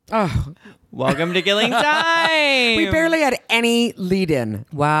Oh, Welcome to Killing Time. we barely had any lead-in.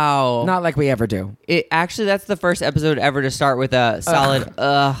 Wow. Not like we ever do. Actually, that's the first episode ever to start with a solid.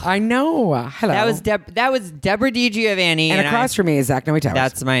 I know. Hello. That was Deborah DiGiovanni, and across from me is Zach Noe Towers.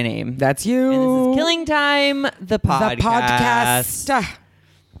 That's my name. That's you. And this is Killing Time, the podcast. The podcast.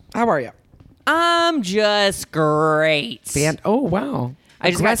 How are you? I'm just great. Oh, wow.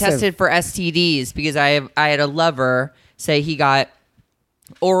 I just got Aggressive. tested for STDs because I had a lover say he got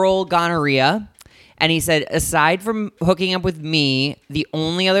oral gonorrhea, and he said aside from hooking up with me, the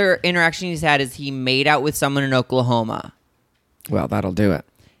only other interaction he's had is he made out with someone in Oklahoma. Well, that'll do it.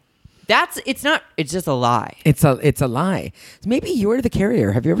 It's just a lie. It's a lie. Maybe you're the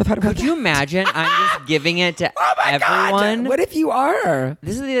carrier. Have you ever thought about Could you that? imagine? I'm just giving it to Oh my everyone. God. What if you are?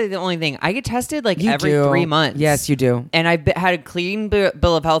 This is the only thing. I get tested like You every do. 3 months. Yes, you do. And I've had a clean bill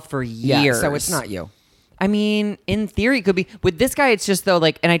of health for years. Yeah, so it's not you. I mean, in theory, it could be. With this guy, it's just though,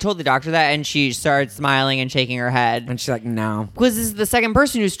 like, and I told the doctor that, and she started smiling and shaking her head. And she's like, no. Because this is the second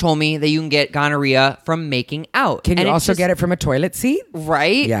person who's told me that you can get gonorrhea from making out. Can you And it's also just- get it from a toilet seat?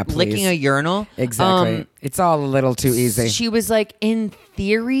 Right? Yeah, please. Licking a urinal. Exactly. It's all a little too easy. She was like, in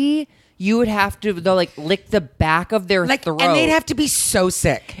theory, you would have to, though, like, lick the back of their throat. And they'd have to be so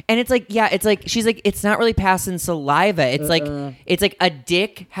sick. And it's like, yeah, it's like, she's like, it's not really passing saliva. It's like a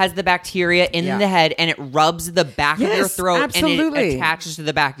dick has the bacteria in Yeah. the head and it rubs the back of your Yes, throat absolutely. and it attaches to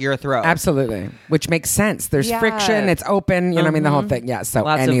the back of your throat. Absolutely. Which makes sense. There's Yeah. friction. It's open. You know what I mean? The whole thing. Yeah. So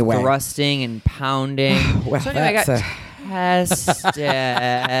Lots anyway. of thrusting and pounding. Well, so anyway, I got that's tested.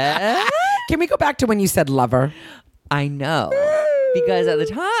 Can we go back to when you said lover? I know. Because at the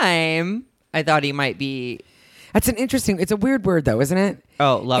time, I thought he might be... That's it's a weird word though, isn't it?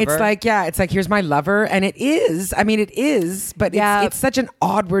 Oh, lover? It's like, yeah, it's like, here's my lover. And it is. I mean, it is, but Yeah. it's such an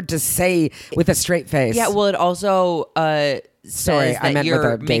odd word to say with a straight face. Yeah, well, it also Sorry, says I that meant with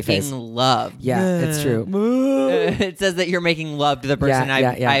you're a gay making face. love. Yeah, it's true. It says that you're making love to the person.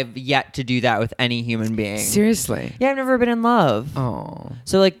 Yeah. I've yet to do that with any human being. Seriously. Yeah, I've never been in love. Oh.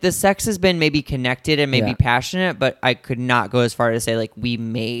 So, like, the sex has been maybe connected and maybe Yeah. passionate, but I could not go as far as to say, like, we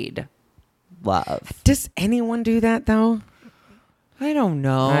made love. Does anyone do that though? I don't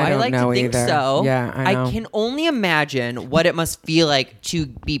know. I don't like know to think either. so. Yeah, I know. can only imagine what it must feel like to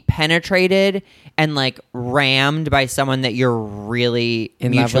be penetrated and like rammed by someone that you're really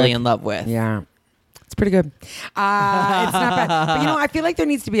mutually in love with. Yeah. It's pretty good. It's not bad. But I feel like there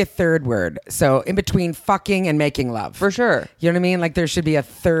needs to be a third word. So in between fucking and making love. For sure. You know what I mean? Like there should be a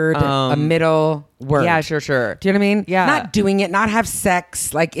third, a middle word. Yeah, sure. Do you know what I mean? Yeah. Not doing it, not have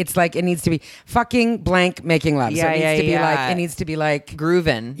sex. Like it's like it needs to be fucking blank making love. So Yeah, it needs to be yeah. like, it needs to be like,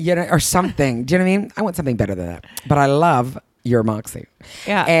 Grooving. or something. Do you know what I mean? I want something better than that. But I love your Moxie.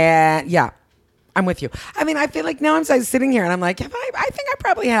 Yeah. And yeah. I'm with you. I mean, I feel like now I'm sitting here and I'm like, I think I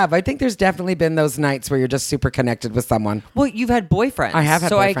probably have. I think there's definitely been those nights where you're just super connected with someone. Well, you've had boyfriends. I have had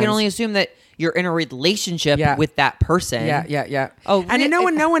so I can boyfriends. only assume that you're in a relationship Yeah. with that person. Yeah. Oh, and re- no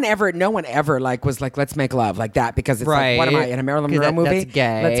one ever like was like, let's make love like that because it's Right. like, what am I in a Marilyn 'Cause Monroe movie? that's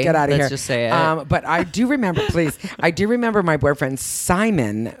gay. Let's get out of Let's here. just say it. But I do remember, I do remember my boyfriend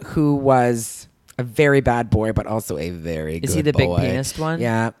Simon, who was a very bad boy, but also a very good boy. Is he the big penis one?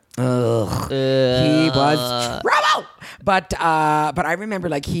 Yeah. Ugh. He was trouble. But I remember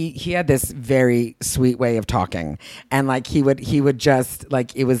like he had this very sweet way of talking, and like he would just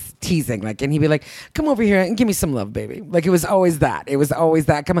like, it was teasing, like, and he'd be like, come over here and give me some love, baby. Like it was always that.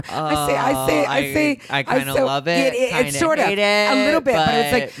 Come on. I kinda love it, It's kinda sort of hate it, a little bit, but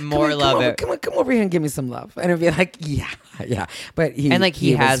it's like, more love it. Come over here and give me some love, and it'd be like, yeah. But he And, like,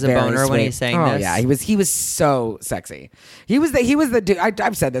 he was has a very boner when sweet. he's saying oh, this? yeah, he was so sexy. He was the dude.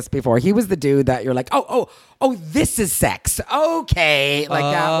 I've said this before. He was the dude that you're like, oh, this is sex. Okay, like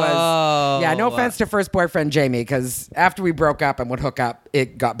that was. Yeah, no offense to first boyfriend Jamie, because after we broke up and would hook up,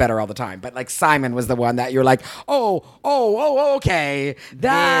 it got better all the time. But like Simon was the one that you're like, oh, okay,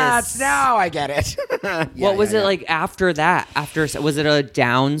 that's now I get it. What was it like after that? Was it a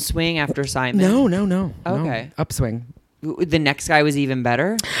downswing after Simon? No. Okay. Upswing. The next guy was even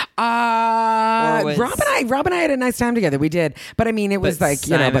better. Rob was- and I had a nice time together. We did, but I mean, it was But like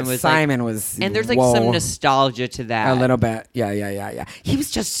Simon was, Simon was, And there's like whoa. some nostalgia to that. A little bit, yeah. He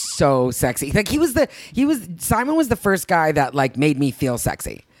was just so sexy. Like Simon was the first guy that like made me feel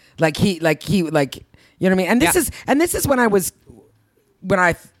sexy. Like he, you know what I mean. And this is when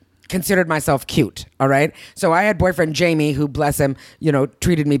I considered myself cute. All right. So I had boyfriend Jamie, who, bless him,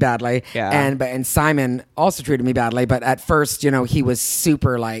 treated me badly. Yeah. And Simon also treated me badly. But at first, he was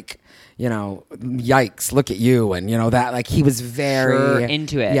super like, yikes, look at you, and that, like, he was very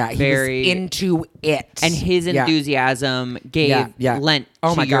into it. Yeah, he very was into it, and his enthusiasm gave lent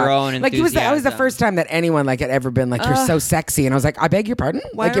to your own enthusiasm. Like, that was the first time that anyone like had ever been like, you're so sexy, and I was like, I beg your pardon.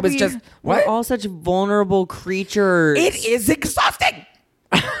 Why like, it was just what? We're all such vulnerable creatures. It is exhausting.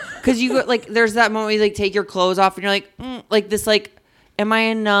 Because you go, like, there's that moment where you like take your clothes off and you're like, like this, like, am I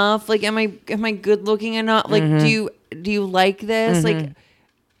enough? Like, am I good looking enough? Like, do you like this? Like,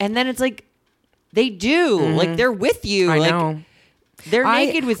 and then it's like, they do. Like, they're with you. I like, know. They're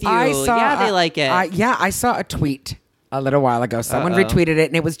naked with you. They like it. I saw a tweet a little while ago. Someone retweeted it,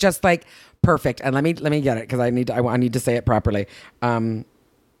 and it was just like perfect. And let me get it because I need to say it properly.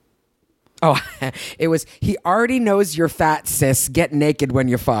 It was, he already knows you're fat, sis. Get naked when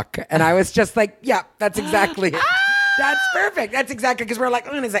you fuck. And I was just like, yeah, that's exactly it. That's perfect. That's exactly, because we're like,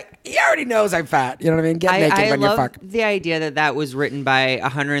 and he's like, he already knows I'm fat. You know what I mean? Get naked when you fuck. The idea that was written by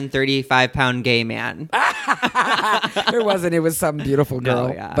a 135-pound gay man. It wasn't. It was some beautiful girl.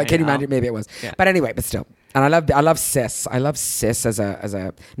 No, yeah, but can you imagine? Maybe it was. Yeah. But anyway, but still. And I love cis. I love cis as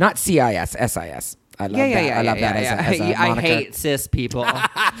a not CIS, SIS. I love that. I love that as a moniker. I hate cis people.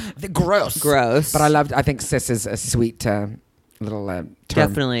 Gross. But I think cis is a sweet little term.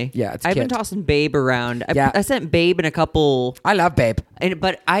 Definitely. Yeah, it's I've cute. been tossing babe around. I sent babe in a couple. I love babe.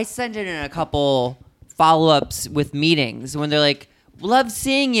 But I sent it in a couple follow-ups with meetings when they're like, love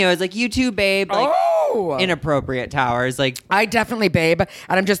seeing you. I was like, you too, babe. Like, inappropriate towers. Like, I definitely babe. And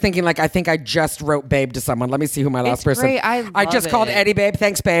I'm just thinking, like, I think I just wrote babe to someone. Let me see who my last person. Great. I just called Eddie babe.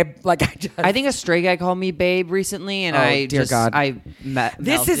 Thanks, babe. Like, I think a stray guy called me babe recently, and This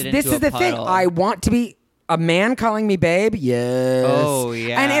is the thing. I want to be a man calling me babe. Yes. Oh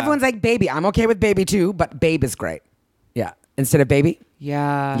yeah. And everyone's like baby. I'm okay with baby too, but babe is great. Yeah. Instead of baby.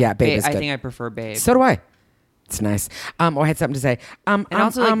 Yeah. Yeah. Babe is good. I think I prefer babe. So do I. It's nice. I had something to say. And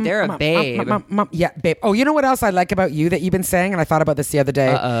also, like, they're a babe. Yeah, babe. Oh, you know what else I like about you that you've been saying? And I thought about this the other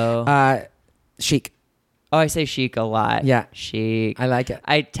day. Chic. Oh, I say chic a lot. Yeah. Chic. I like it.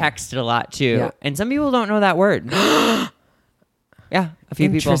 I text it a lot, too. Yeah. And some people don't know that word. Yeah, a few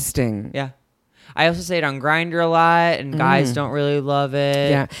people. Interesting. Yeah. I also say it on Grindr a lot, and guys don't really love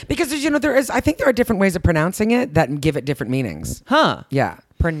it. Yeah. Because, I think there are different ways of pronouncing it that give it different meanings. Huh. Yeah.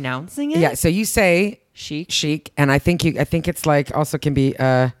 Pronouncing it? Yeah. So you say chic, and I think it's like also can be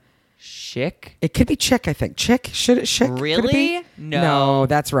chic. It could be chick. I think chick. Should it chick? Really? Could it be? No,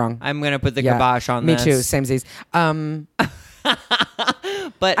 that's wrong. I'm gonna put the kibosh on me this. Me too. Same Z's. But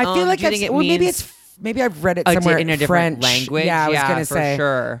I feel like maybe I've read it somewhere in a different language. Yeah, I was gonna say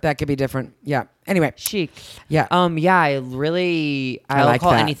sure. that could be different. Yeah. Anyway, chic. Yeah. Yeah. I'll like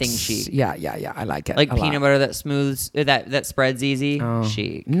call that. anything chic. Yeah. I like it. Like peanut butter that smooths that spreads easy. Oh.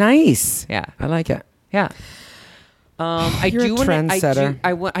 Chic. Nice. Yeah. I like it. Yeah. You're a trendsetter.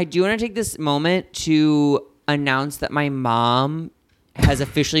 I do want to take this moment to announce that my mom has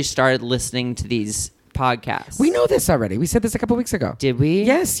officially started listening to these podcasts. We know this already. We said this a couple weeks ago. Did we?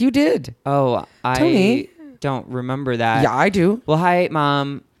 Yes, you did. Oh, Tony. Don't remember that. Yeah, I do. Well, hi,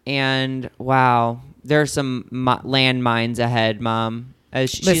 Mom. And wow, there are some landmines ahead, Mom.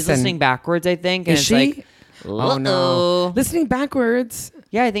 She's listening backwards, I think. And Is she? Like, oh no, listening backwards.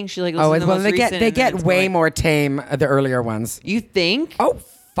 Yeah, I think she like. Oh, well, they get way more tame the earlier ones. You think? Oh,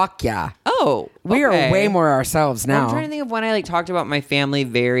 fuck yeah. Oh, we are way more ourselves now. I'm trying to think of when I talked about my family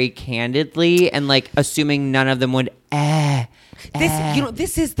very candidly and assuming none of them would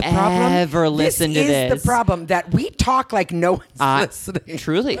this is the problem. Ever listen to this? This is the problem that we talk like no one's listening.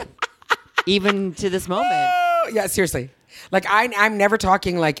 Truly, even to this moment. Oh, yeah, seriously. Like I'm never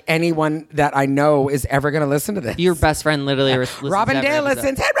talking like anyone that I know is ever going to listen to this. Your best friend literally listens. Robin Dale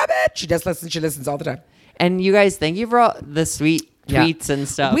listens. Hey, Robin. She just listens. She listens all the time. And you guys, thank you for all the sweet tweets and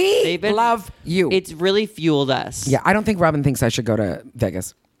stuff. We love you. It's really fueled us. Yeah, I don't think Robin thinks I should go to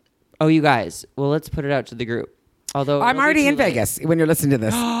Vegas. Oh, you guys. Well, let's put it out to the group. Although I'm already in Vegas when you're listening to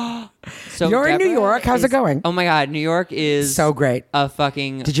this. So you're in New York. How's it going? Oh my God, New York is so great. A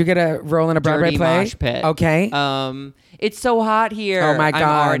fucking. Did you get a role in a Broadway play? Mosh pit. Okay. It's so hot here. Oh my God.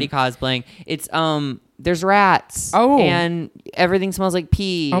 I'm already cosplaying. It's there's rats. Oh. And everything smells like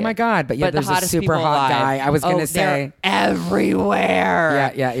pee. Oh my God. But yeah, there's a super hot guy. I was gonna say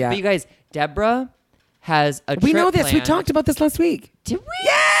everywhere. Yeah. But you guys, Deborah has a trip We know this. planned. We talked about this last week. Did we?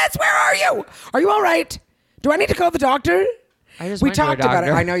 Yes. Where are you? Are you all right? Do I need to call the doctor? We talked about it.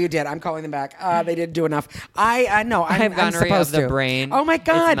 I know you did. I'm calling them back. They didn't do enough. I know. I'm supposed of to. the brain. Oh my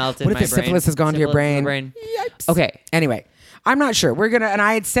God! What if the syphilis has gone to your brain? Yikes. Okay. Anyway, I'm not sure. We're gonna. And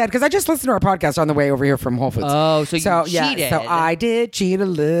I had said because I just listened to our podcast on the way over here from Whole Foods. Oh, so you cheated. So I did cheat a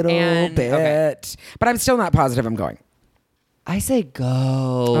little bit, but I'm still not positive I'm going. I say go.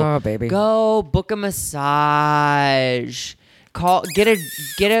 Oh, baby. Go book a massage. Get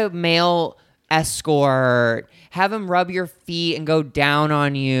a male escort. Have him rub your feet and go down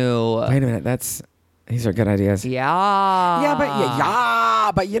on you. Wait a minute. These are good ideas. Yeah.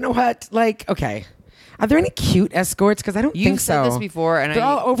 But you know what? Like, okay. Are there any cute escorts? Because I don't think You've so. said this before, and they're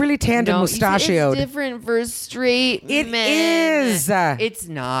all overly tanned and mustachioed. It's different for straight It men. is. It's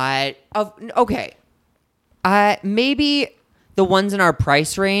not. Okay. Maybe the ones in our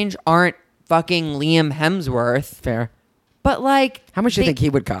price range aren't fucking Liam Hemsworth, Fair. but like, How much do you think he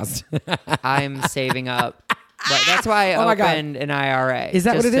would cost? I'm saving up. But that's why I Oh my God. opened an IRA. Is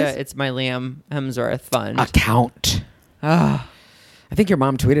that what it is? It's my Liam Hemsworth fund. Account. I think your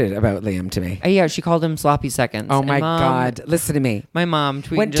mom tweeted about Liam to me. Yeah, she called him sloppy seconds. Oh And my God. Listen to me. My mom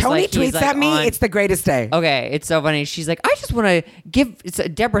tweeted When just Tony like he's tweets at me, on- it's the greatest day. Okay, it's so funny. She's like, I just want to give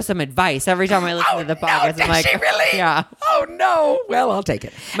Deborah some advice every time I listen to the podcast. No, I'm like, does she really? yeah. Oh no. Well, I'll take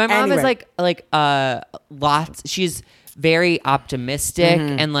it. My mom is Anyway. like lots. She's very optimistic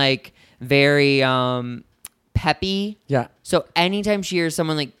Mm-hmm. and like very peppy. Yeah. So anytime she hears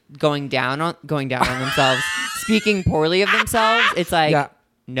someone like going down on themselves, speaking poorly of themselves, it's like, Yeah.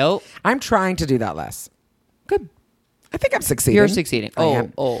 nope. I'm trying to do that less. Good. I think I'm succeeding. You're succeeding. I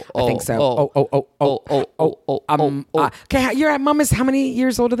am. I think so. Okay, your mom is how many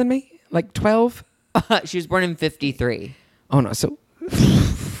years older than me? Like 12? She was born in 1953. Oh no, so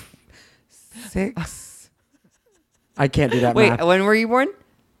 6. I can't do that Wait, math. when were you born?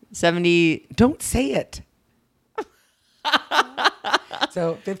 70. Don't say it.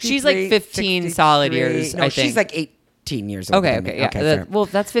 So 53, She's like 15 solid 63. years, No, I she's think. like 18 years old. Okay, yeah. fair. Well,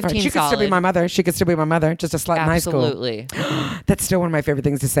 that's 15 All right, she could solid. still be my mother. She could still be my mother. Just a slut in high school. Absolutely. That's still one of my favorite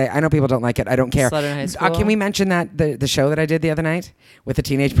things to say. I know people don't like it. I don't care. Slut in high school? Can we mention that the show that I did the other night with the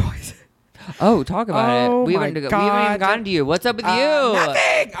teenage boys? Oh, talk about Oh, it. We my haven't even God. gotten to you. What's up with you?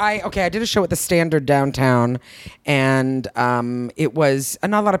 Nothing. I did a show at the Standard downtown, and it was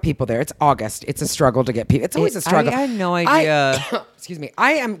not a lot of people there. It's August. It's a struggle to get people. It's always a struggle. I had no idea. Excuse me.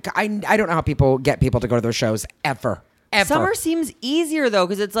 I don't know how people get people to go to their shows ever. Summer seems easier though,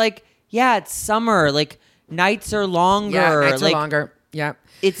 because it's like, yeah, it's summer. Like nights are longer. Yeah, nights like, are longer. Yeah.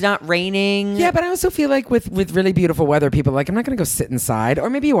 It's not raining. Yeah, but I also feel like with really beautiful weather, people are like, I'm not going to go sit inside. Or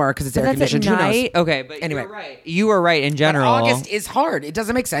maybe you are because it's But air that's at conditioned. Who knows? night. Okay, but Anyway. you're right. You were right in But general. August is hard. It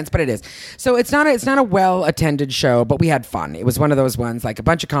doesn't make sense, but it is. So it's not a well attended show, but we had fun. It was one of those ones, like a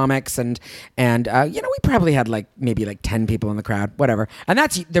bunch of comics and we probably had maybe 10 people in the crowd, whatever. And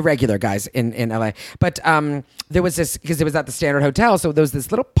that's the regular guys in LA. But there was this, because it was at the Standard Hotel, so there was this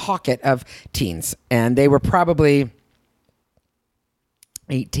little pocket of teens, and they were probably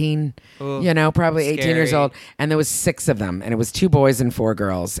 18, probably 18 years Scary. old. And there was 6 of them, and it was 2 boys and 4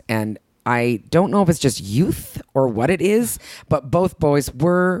 girls. And I don't know if it's just youth or what it is, but both boys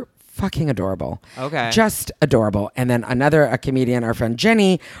were fucking adorable. Okay. Just adorable. And then a comedian, our friend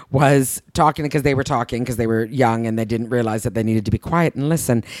Jenny, was talking because they were young and they didn't realize that they needed to be quiet and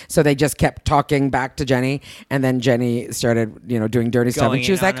listen. So they just kept talking back to Jenny. And then Jenny started, doing dirty stuff. Going And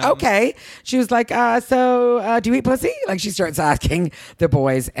she was in on like, them. okay. She was like, so do you eat pussy? Like she starts asking the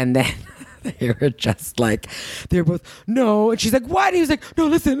boys, and then they were just like, they're both, no. And she's like, what? And he was like, no,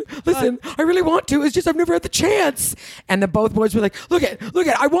 listen, I really want to. It's just I've never had the chance. And both boys were like, look at,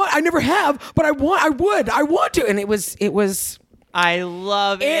 I never have, but I want to. And it was, I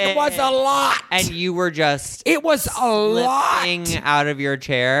love it. it was a lot. And you were just It was a lot. slipping out of your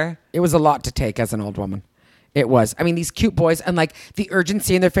chair. It was a lot to take as an old woman. It was. I mean, these cute boys and the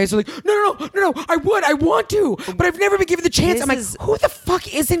urgency in their face were like, no, I want to, but I've never been given the chance. This I'm like, who the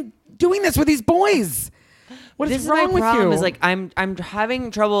fuck isn't doing this with these boys? What is This wrong is my with problem. you? Is like I'm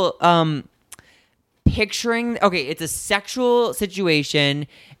having trouble picturing. Okay, it's a sexual situation,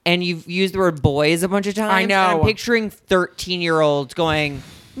 and you've used the word boys a bunch of times. I know. And I'm picturing 13-year-olds going,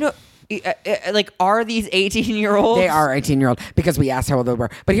 no. Like, are these 18-year-olds? They are 18-year-old because we asked how old they were.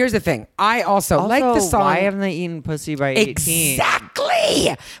 But here's the thing. I also like the song. Why haven't they eaten pussy by 18?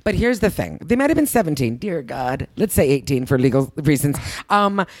 Exactly. But here's the thing. They might have been 17. Dear God. Let's say 18 for legal reasons.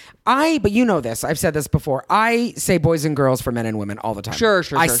 But you know this. I've said this before. I say boys and girls for men and women all the time. Sure.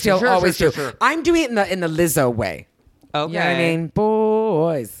 I still always do. Sure. I'm doing it in the Lizzo way. Okay. You know what I mean?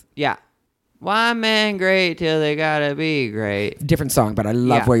 Boys. Yeah. Why men great till they gotta be great? Different song, but I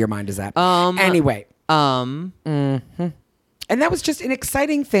love Yeah. where your mind is at. Anyway. And that was just an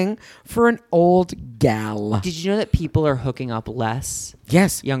exciting thing for an old gal. Did you know that people are hooking up less?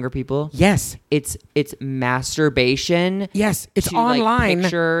 Yes. Younger people? Yes. It's masturbation. Yes. It's to, online. Like,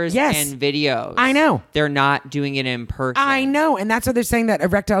 pictures Yes. and videos. I know. They're not doing it in person. I know. And that's why they're saying that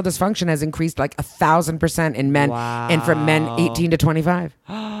erectile dysfunction has increased like 1,000% in men and from men 18 to 25.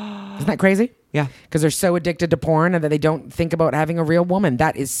 Isn't that crazy? Yeah. Because they're so addicted to porn and that they don't think about having a real woman.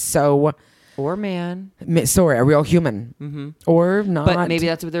 That is so... Or man. Sorry, a real human. Mm-hmm. Or not. But maybe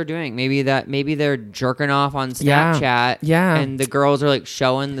that's what they're doing. Maybe they're jerking off on Snapchat. Yeah. And the girls are like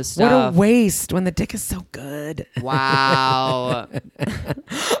showing the stuff. What a waste when the dick is so good. Wow.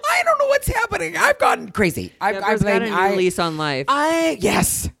 I don't know what's happening. I've gone crazy. I Deborah's blame got a new lease on life.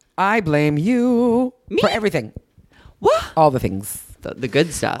 I blame you for everything. What? All the things. The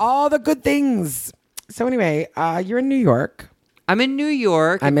good stuff. All the good things. So anyway, you're in New York. I'm in New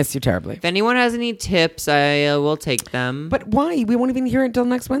York. I miss you terribly. If anyone has any tips, I will take them. But why? We won't even hear it until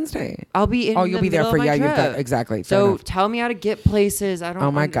next Wednesday. I'll be in. Oh, you'll the be there middle for of my you've got trip. exactly. Fair So enough. tell me how to get places. I don't.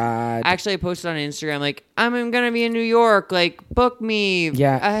 Oh my God. Actually, I posted on Instagram like I'm gonna be in New York. Like book me.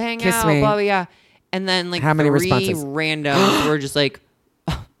 Yeah. Hang Kiss out. me. Blah blah. Yeah. And then like How many 3 responses? randoms were just like,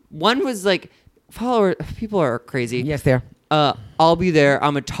 one was like, people are crazy. Yes, there. I'll be there.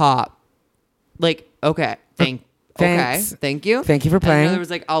 I'm a top. Like okay, Thanks. Okay, thank you. Thank you for And playing. another was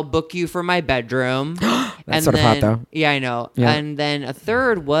like, I'll book you for my bedroom. That's sort of hot, though. Yeah, I know. Yeah. And then a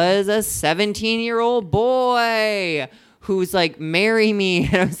third was a 17-year-old boy who's like, marry me.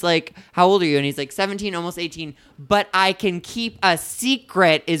 And I was like, how old are you? And he's like, 17, almost 18. But I can keep a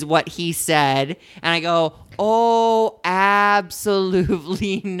secret, is what he said. And I go, oh,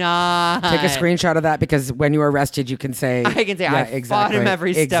 absolutely not. Take a screenshot of that because when you were arrested, you can say. I can say yeah, I fought him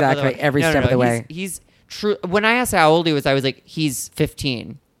every step of the way. Every step of the way. He's true. When I asked how old he was, I was like, he's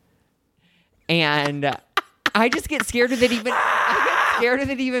 15. And I just get scared of it even. I get scared of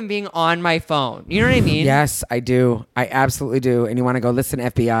it even being on my phone. You know what I mean? Yes, I do. I absolutely do. And you want to go, listen,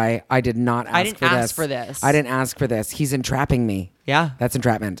 FBI, I did not ask I didn't for ask this. for this. I didn't ask for this. He's entrapping me. Yeah. That's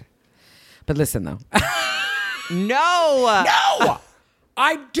entrapment. But listen, though. No. No!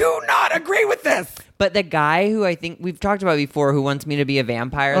 I do not agree with this. But the guy who I think we've talked about before, who wants me to be a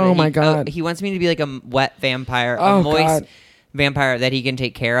vampire. Oh, my God. He wants me to be like a wet vampire, Oh, a moist God. vampire that he can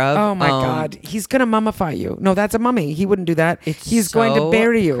take care of. Oh, my God. He's going to mummify you. No, that's a mummy. He wouldn't do that. He's going to so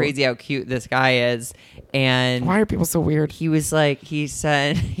bury you. Crazy how cute this guy is. And Why are people so weird? he was like, he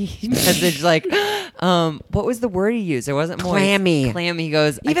said, he messaged like, what was the word he used? It wasn't moist. Clammy. Clammy. He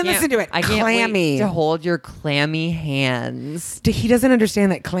goes, Even listen to it. I can't Clammy. wait to hold your clammy hands. He doesn't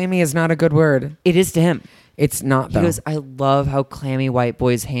understand that clammy is not a good word. It is to him. It's not, He though. goes, I love how clammy white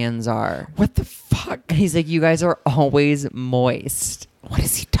boys' hands are. What the fuck? And he's like, you guys are always moist. What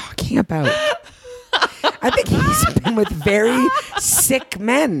is he talking about? I think he's been with very sick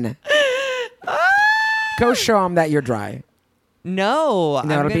men. Go show him that you're dry. No,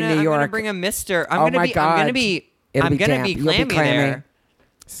 No, it'll be New I'm gonna York. bring a Mister. Oh my God. I'm gonna be It'll be damp. be You'll clammy there.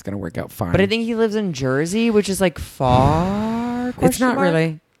 This is gonna work out fine. But I think he lives in Jersey, which is like far. it's question not mark?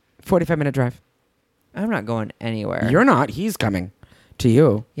 really 45-minute drive. I'm not going anywhere. You're not. He's coming to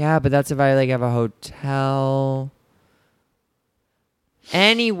you. Yeah, but that's if I like have a hotel.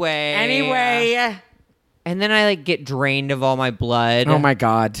 Anyway. And then I like get drained of all my blood. Oh my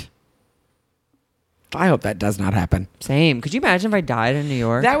God. I hope that does not happen. Same. Could you imagine if I died in New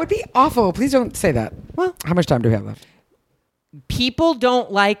York? That would be awful. Please don't say that. Well, How much time do we have left? people don't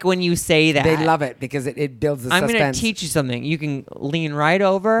like when you say that. They love it because it builds the I'm suspense. going to teach you something. You can lean right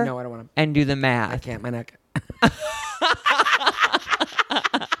over. No, I don't want to. And do the I math. can't. My neck.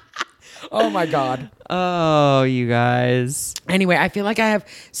 Oh my God. Oh, you guys. Anyway, I feel like I have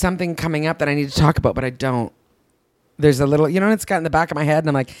something coming up that I need to talk about, but I don't. There's a little, it's got in the back of my head, and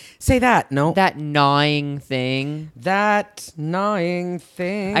I'm like, say that. No. That gnawing thing. That gnawing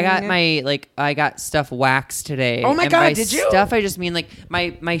thing. I got stuff waxed today. Oh my And God, by did you? Stuff, I just mean like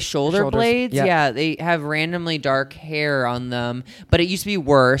my shoulder Shoulders, blades. yeah. Yeah, they have randomly dark hair on them. But it used to be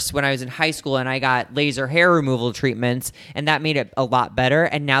worse when I was in high school and I got laser hair removal treatments, and that made it a lot better.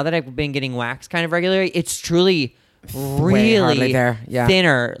 And now that I've been getting waxed kind of regularly, it's truly Way hardly really there. Yeah.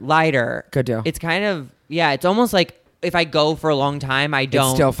 thinner, lighter. Good deal. It's kind of, it's almost like if I go for a long time, I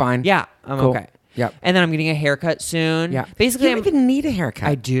don't. still fine. Yeah, I'm Cool. okay. Yep. And then I'm getting a haircut soon. Yeah. Basically, you don't even need a haircut.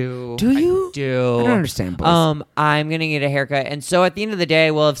 I do. Do you? I do. I don't understand, boys. I'm gonna get a haircut, and so at the end of the day, I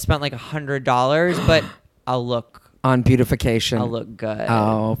will have spent like $100, but I'll look On beautification. good.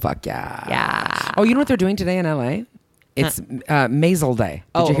 Oh, fuck yeah. Yeah. Oh, you know what they're doing today in LA? It's Maisel Day.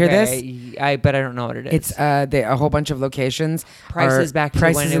 Did you hear this? But I don't know what it is. It's a whole bunch of locations. Prices back to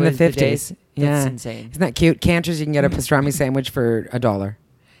prices when it in was the the 50s. days. Yeah, That's insane. Isn't that cute? Cantor's, you can get a pastrami sandwich for $1,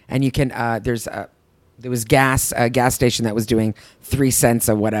 and you can. There was a gas station that was doing 3 cents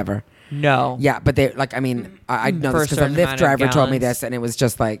or whatever. No. Yeah, but they I mean, I know For this a because a certain amount Lyft of driver told me gallons. this, and it was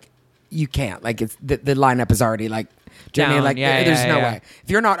just like, you can't. Like, it's the lineup is already like. Do you know what I mean? Down. Like, Yeah, there's no yeah. way.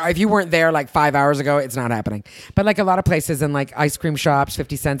 If you weren't there like 5 hours ago, it's not happening. But like a lot of places and like ice cream shops,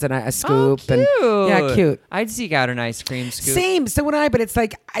 50 cents a scoop. Oh, cute. And yeah, cute. I'd seek out an ice cream scoop. Same. So would I. But it's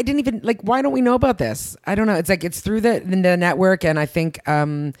like I didn't even like. Why don't we know about this? I don't know. It's like it's through the network, and I think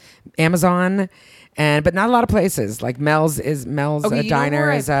Amazon. But not a lot of places. Like Mel's Okay, you know Diner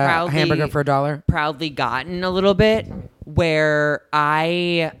where is I've a proudly- hamburger for $1. Proudly gotten a little bit where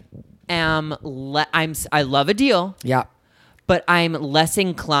I am. I love a deal. Yeah. But I'm less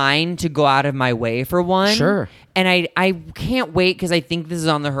inclined to go out of my way for one. Sure. And I can't wait because I think this is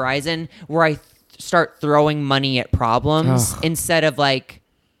on the horizon where I start throwing money at problems instead of like,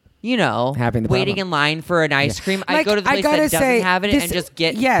 Having the waiting problem. in line for an ice cream. I Like, go to the I place that gotta doesn't say, have it this- and just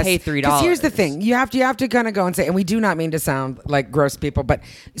pay $3. 'Cause here's the thing: you have to kind of go and say, and we do not mean to sound like gross people, but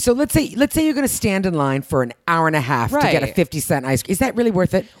so let's say you're going to stand in line for an hour and a half to get a Right. 50-cent ice cream. Is that really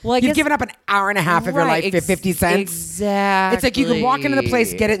worth it? Well, I You've guess- given up an hour and a half of your life for 50 cents. Exactly. It's like you could walk into the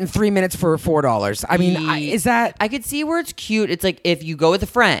place, get it in 3 minutes for $4. I mean, is that? I could see where it's cute. It's like if you go with a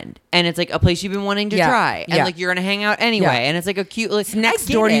friend and it's like a place you've been wanting to Yeah, try and yeah. like you're gonna hang out anyway Yeah. and it's like a cute It's next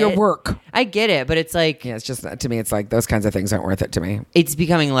door to your work. I get it, but it's like Yeah, it's just to me, it's like those kinds of things aren't worth it to me. it's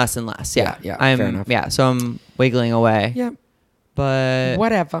becoming less and less. Yeah, Yeah, I'm, fair enough. Yeah, so I'm wiggling away. Yeah, But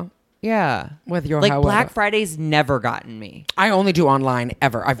whatever. yeah, With your like however. Black Friday's never gotten me. I only do online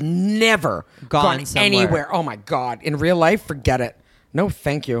ever. I've never Gone gone somewhere. anywhere. Oh my god! In real life, forget it. No,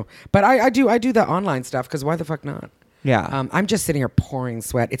 thank you. But I do the online stuff because why the fuck not? Yeah. I'm just sitting here pouring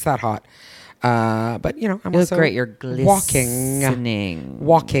sweat. It's that hot. But I'm You look also great. You're walking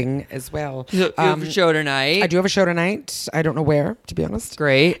as well. You have a show tonight. I do have a show tonight. I don't know where, to be honest.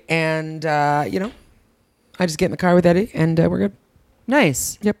 Great. And I just get in the car with Eddie, and we're good.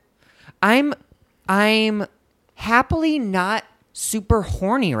 Nice. Yep. I'm happily not super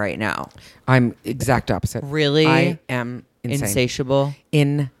horny right now. I'm exact opposite. Really? I am insane. Insatiable.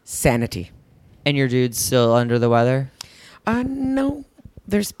 Insanity. And your dude's still under the weather? No.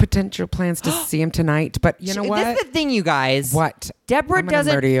 There's potential plans to see him tonight, but you know what? This is the thing, you guys. What? Deborah I'm gonna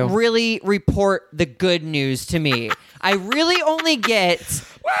doesn't murder you. really report the good news to me. I really only get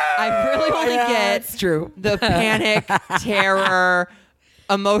It's true. the panic, terror,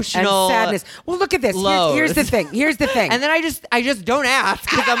 And emotional sadness. Well, look at this. lows. Here's the thing. And then I just don't ask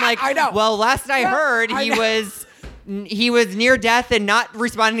because I'm like, I know. well, last I heard I know. he was near death and not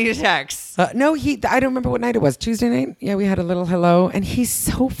responding to texts. No, I don't remember what night it was. Tuesday night? Yeah, we had a little hello. And he's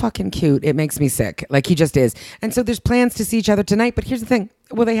so fucking cute. It makes me sick. Like, he just is. And so there's plans to see each other tonight. But here's the thing.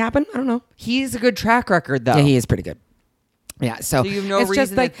 Will they happen? I don't know. He's a good track record, though. Yeah, he is pretty good. Yeah, so you have no it's reason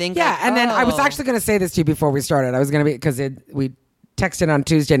just like, to think yeah, like, and then I was oh. actually going to say this to you before we started. I was going to be, because we texted on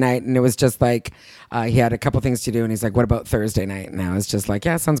Tuesday night, and it was just like, he had a couple things to do, and he's like, what about Thursday night? And I was just like,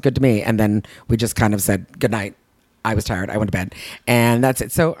 yeah, sounds good to me. And then we just kind of said, good night. I was tired. I went to bed. And that's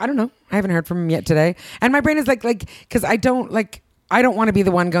it. So I don't know. I haven't heard from him yet today. And my brain is like, because I don't want to be the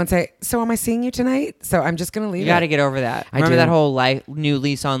one going and say, so am I seeing you tonight? So I'm just going to leave You got to it. get over that. I Remember do. that whole new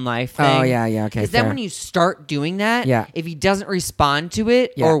lease on life thing? Oh, yeah, okay, Because then fair. when you start doing that, Yeah. if he doesn't respond to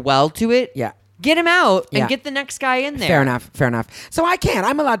it Yeah. or well to it, Yeah. get him out and Yeah. get the next guy in there. Fair enough. So I can.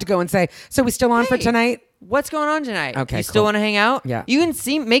 I'm allowed to go and say, so we still on for Hey, tonight? What's going on tonight? Okay, You still cool. want to hang out? Yeah. You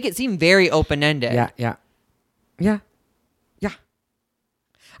can make it seem very open-ended. Yeah.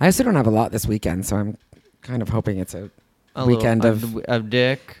 I also don't have a lot this weekend, so I'm kind of hoping it's a weekend of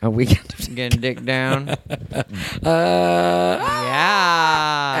dick. a weekend of Getting dick down. Uh,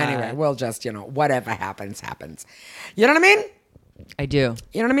 Yeah. anyway, we'll just, whatever happens. You know what I mean? I do.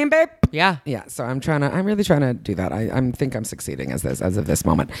 You know what I mean, babe? Yeah. Yeah, so I'm really trying to do that. I think I'm succeeding as of this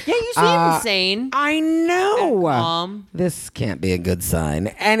moment. Yeah, you seem insane. I know. And This can't be a good sign.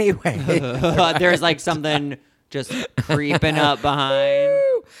 Anyway. There's like something just creeping up behind.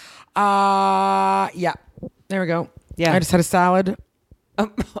 Yeah. There we go. Yeah. I just had a salad.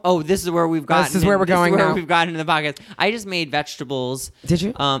 Oh, this is where we've gotten. This is where we're going now. We've gotten in the podcast. I just made vegetables. Did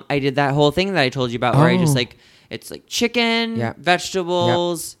you? I did that whole thing that I told you about, where I just Oh. it's like chicken, Yeah.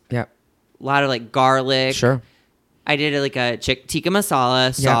 vegetables, Yep. a lot of like garlic. Sure. I did like a tikka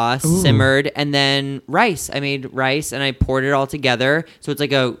masala sauce, Ooh. simmered, and then rice. I made rice and I poured it all together, so it's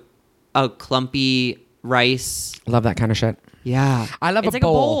like a clumpy rice. Love that kind of shit. Yeah. I love it's a like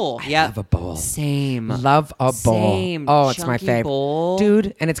bowl. a bowl. I Yeah. love a bowl. Same. Love a bowl. Same. Oh, it's my Chunky fave. bowl.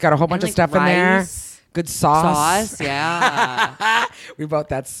 Dude, and it's got a whole bunch of like, stuff in there. rice. Good sauce. Yeah. We like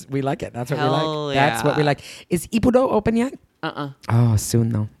it. That's what we Hell like. That's what we yeah. like. Is Ippudo open yet? Oh, soon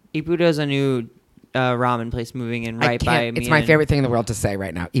though. Ippudo's a new ramen place moving in I right by can't- me. It's my and- favorite thing in the world to say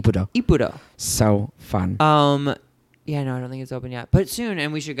right now. Ippudo. Ippudo. So fun. Yeah, no, I don't think it's open yet, but soon,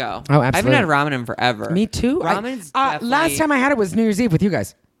 and we should go. Oh, I absolutely. haven't had ramen in forever. Me too. Ramen's last definitely- time I had it was New Year's Eve with you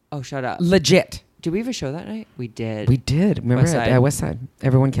guys. Oh, shut up. Legit. Did we have a show that night? We did. We did. Remember West at Side. West Side?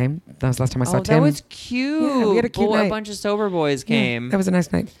 Everyone came. That was the last time I saw Oh, Tim. that was cute. Yeah, we had a cute night. A bunch of sober boys Yeah, came. that was a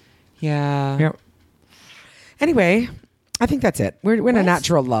nice night. Yeah. Yeah. Anyway, I think that's it. We're in a What?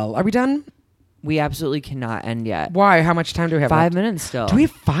 natural lull. Are we done? We absolutely cannot end yet. Why? How much time do we have? 5 left? minutes still. Do we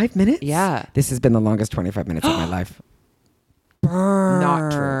have 5 minutes? Yeah. This has been the longest 25 minutes of my life. Burn.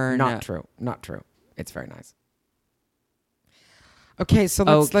 Not true. Not true. Not true. It's very nice. Okay, so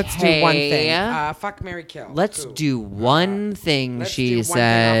let's do one thing. Okay. Fuck, marry, kill. Let's Who? do one thing, Let's she do one says.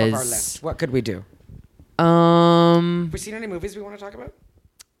 thing off of our list. What could we do? Have we seen any movies we want to talk about?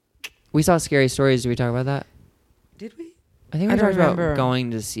 We saw Scary Stories. Did we talk about that? Did we? I think we I don't talked about remember.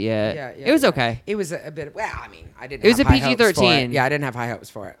 going to see it. Yeah, yeah, It was yeah. okay. It was a bit. Well, I mean, I didn't. It was have a high hopes for it. PG-13. Yeah, I didn't have high hopes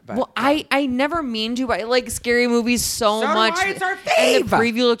for it. But Well, I never mean to, but I like scary movies so So do much. I. It's our And the fave.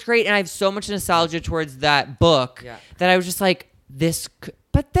 preview looked great, and I have so much nostalgia towards that book Yeah. that I was just like, this.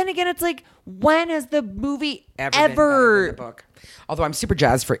 But then again, it's like, when has the movie Ever been better than ever? the book. Although I'm super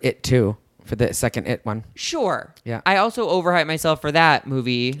jazzed for It too, for the second It one. Sure. Yeah. I also overhyped myself for that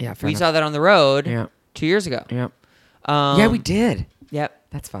movie. Yeah, fair we enough. saw that on the road. Yeah. 2 years ago. Yeah. Um, Yeah, we did. Yep.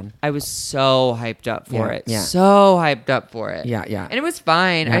 That's fun. I was so hyped up for Yeah, it. yeah. So hyped up for it. Yeah, yeah. And it was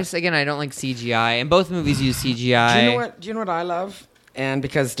fine. Yeah. I just, again, I don't like CGI. And both movies use CGI. Do you know what I love? And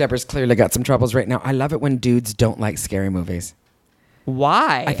because Deborah's clearly got some troubles right now, I love it when dudes don't like scary movies.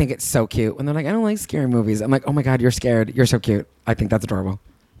 Why? I think it's so cute when they're like, I don't like scary movies. I'm like, oh my God, you're scared. You're so cute. I think that's adorable.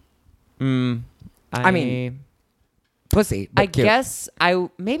 I mean, pussy. But I cute. guess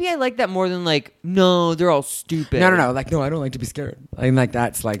maybe I like that more than like, no, they're all stupid. No. Like, no, I don't like to be scared. I mean, like,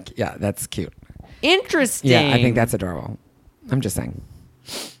 that's like, yeah, that's cute. Interesting. Yeah, I think that's adorable. I'm just saying.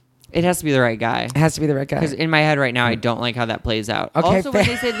 It has to be the right guy. It has to be the right guy. Because in my head right now, I don't like how that plays out. Okay, Also, when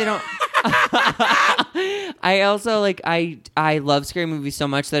fair. they say they don't. I also like I love scary movies so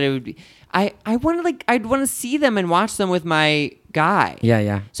much that it would be. I want to I'd want to see them and watch them with my guy.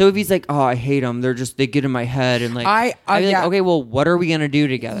 Yeah. So if he's like, oh, I hate them, they get in my head and like I'd be yeah. like, okay, well, what are we gonna do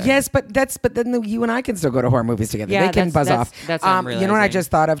together? Yes, but then you and I can still go to horror movies together. Yeah, they can buzz that's- off. that's what I'm you know what I realizing.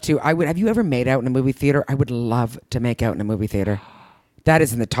 just thought of too? Have you ever made out in a movie theater? I would love to make out in a movie theater. That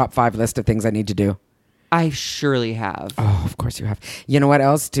is in the top 5 list of things I need to do. I surely have. Oh, of course you have. You know what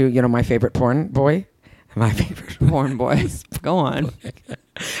else too? You know my favorite porn boy? My favorite Porn boys. Go on.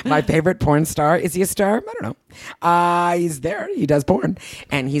 My favorite porn star. Is he a star? I don't know. He's there. He does porn.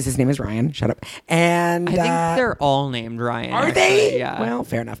 And his name is Ryan. Shut up. And I think they're all named Ryan. are actually. they? Yeah. Well,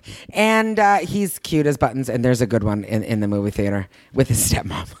 fair enough. And he's cute as buttons. And there's a good one in the movie theater with his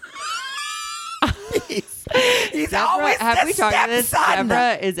stepmom. he's Deborah, always have the we talked about this? stepson.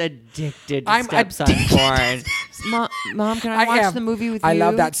 Deborah is addicted to I'm stepson addicted. porn. Mom, can I watch am. the movie with you? I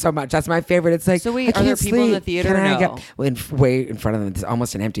love that so much. That's my favorite. It's like, So wait, I are there can't people in the sleep. theater Can or I no? get way in front of them? It's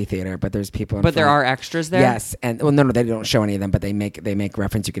almost an empty theater, but there's people in But there front. are extras there? Yes, and well, no, they don't show any of them, but they make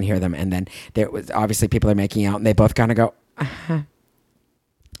reference. You can hear them, and then there was obviously people are making out, and they both kind of go,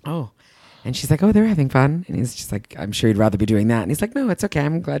 oh. And she's like, oh, they're having fun. And he's just like, I'm sure you'd rather be doing that. And he's like, no, it's okay.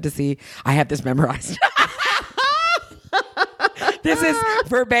 I'm glad to see. I have this memorized. This is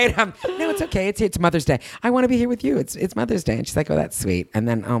verbatim. No, it's okay. It's Mother's Day. I want to be here with you. It's Mother's Day. And she's like, oh, that's sweet. And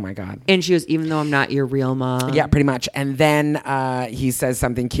then, oh my God. And she goes, even though I'm not your real mom. Yeah, pretty much. And then he says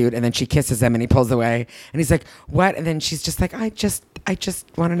something cute, and then she kisses him, and he pulls away, and he's like, "What?" And then she's just like, "I just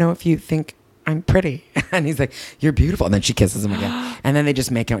want to know if you think I'm pretty." And he's like, "You're beautiful." And then she kisses him again, and then they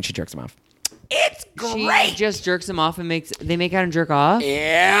just make out, and she jerks him off. It's great. She just jerks him off and they make out and jerk off.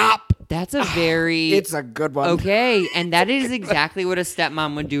 Yep. That's a very. It's a good one. Okay, and that is exactly what a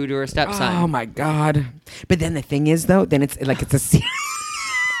stepmom would do to her stepson. Oh my God. But then the thing is, though, then it's like it's a series.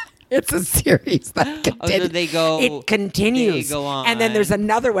 It's a series that continues. So they go. It continues. They go on. And then there's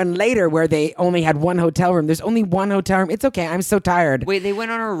another one later where they only had one hotel room. There's only one hotel room. It's okay. I'm so tired. Wait, they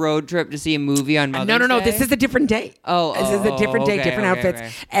went on a road trip to see a movie on Mother's Day? No. This is a different day. Oh, this is a different day, okay, different okay,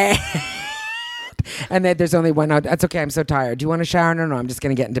 outfits. And And then there's only one. Oh, that's okay. I'm so tired. Do you want to shower? No, I'm just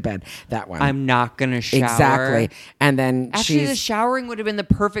going to get into bed. That one. I'm not going to shower. Exactly. And then Actually, the showering would have been the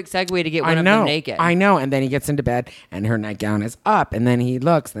perfect segue to get one of them naked. I know. And then he gets into bed and her nightgown is up. And then he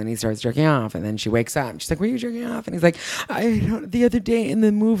looks and then he starts jerking off. And then she wakes up. And she's like, were you jerking off? And he's like, the other day in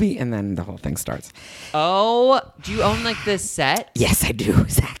the movie. And then the whole thing starts. Oh, do you own like this set? Yes, I do,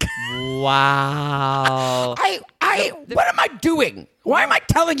 Zach. Wow. What am I doing? Why am I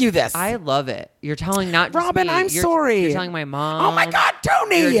telling you this? I love it. You're telling not just Robin, me. I'm sorry. You're telling my mom. Oh my God,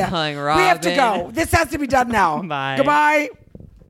 Tony. You're telling Robin. We have to go. This has to be done now. Bye. Goodbye.